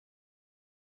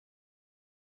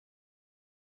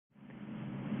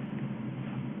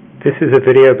This is a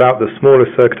video about the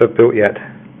smallest circuit I've built yet.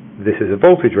 This is a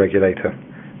voltage regulator,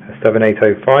 a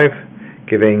 7805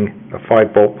 giving a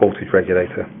 5-volt voltage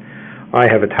regulator. I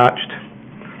have attached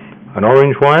an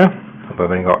orange wire, I've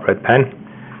only got a red pen,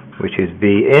 which is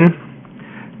V in.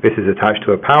 This is attached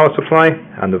to a power supply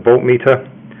and the voltmeter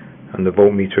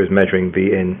is measuring V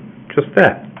in just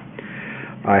there.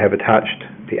 I have attached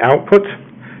the output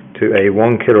to a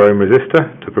 1 kilo ohm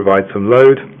resistor to provide some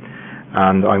load,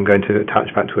 and I'm going to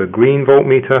attach that to a green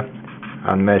voltmeter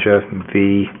and measure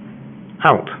V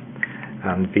out,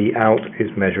 and V out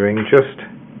is measuring just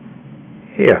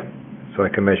here, so I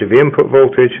can measure the input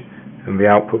voltage and the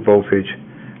output voltage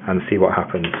and see what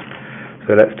happens.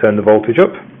 So let's turn the voltage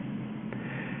up,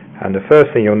 and the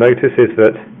first thing you'll notice is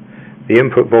that the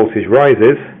input voltage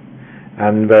rises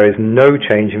and there is no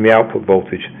change in the output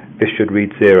voltage. This should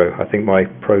read 0. I think my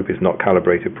probe is not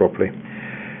calibrated properly.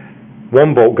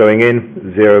 1 volt going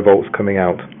in, 0 volts coming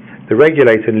out. The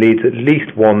regulator needs at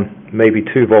least 1, maybe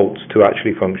 2 volts to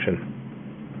actually function.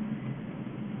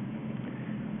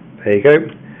 There you go.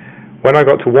 When I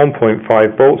got to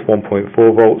 1.5 volts, 1.4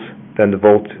 volts, then the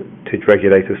voltage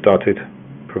regulator started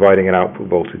providing an output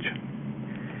voltage.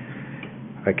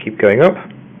 I keep going up,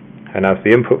 and as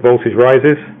the input voltage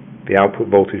rises, the output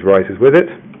voltage rises with it.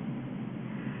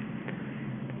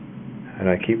 And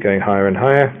I keep going higher and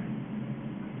higher.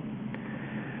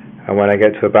 And when I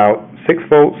get to about 6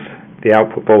 volts, the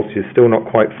output voltage is still not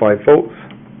quite 5 volts,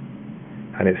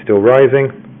 and it's still rising.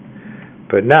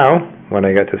 But now, when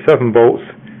I get to 7 volts,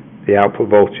 the output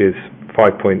voltage is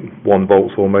 5.1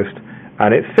 volts almost,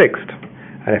 and it's fixed.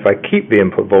 And if I keep the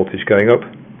input voltage going up,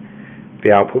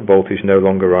 the output voltage no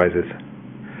longer rises.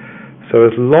 So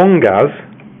as long as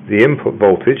the input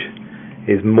voltage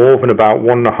is more than about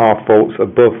 1.5 volts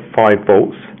above 5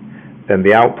 volts, then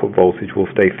the output voltage will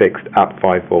stay fixed at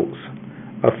 5 volts,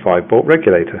 a 5-volt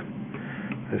regulator.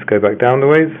 Let's go back down the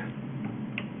ways,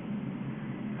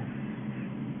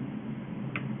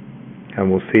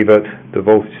 and we'll see that the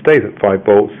voltage stays at 5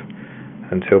 volts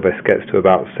until this gets to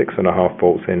about 6.5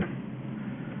 volts in,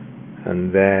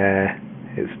 and there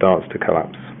it starts to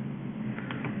collapse.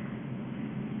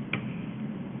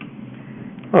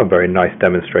 Oh, a very nice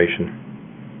demonstration.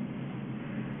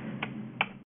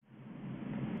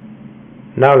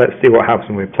 Now let's see what happens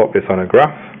when we plot this on a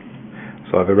graph.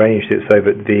 So I've arranged it so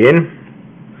that V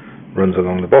in runs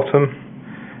along the bottom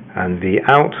and V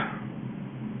out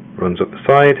runs up the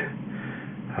side,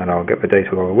 and I'll get the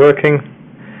data logger working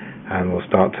and we'll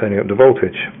start turning up the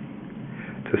voltage.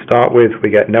 To start with, we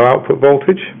get no output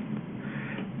voltage,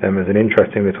 then there's an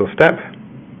interesting little step,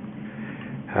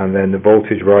 and then the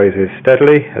voltage rises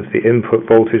steadily. As the input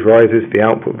voltage rises, the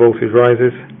output voltage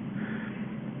rises,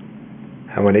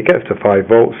 and when it gets to 5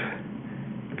 volts,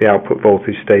 the output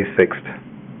voltage stays fixed.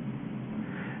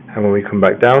 And when we come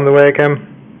back down the way again,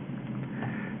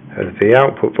 as the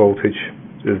input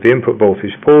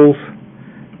voltage falls,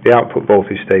 the output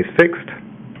voltage stays fixed.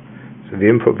 So the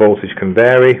input voltage can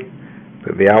vary,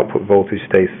 but the output voltage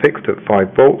stays fixed at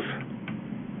 5 volts.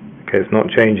 Okay, it's not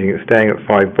changing, it's staying at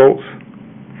 5 volts.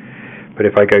 But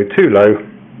if I go too low,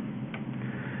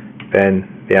 then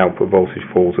the output voltage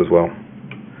falls as well,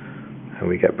 and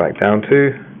we get back down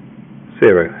to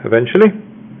 0 eventually.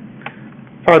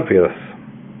 Fabulous.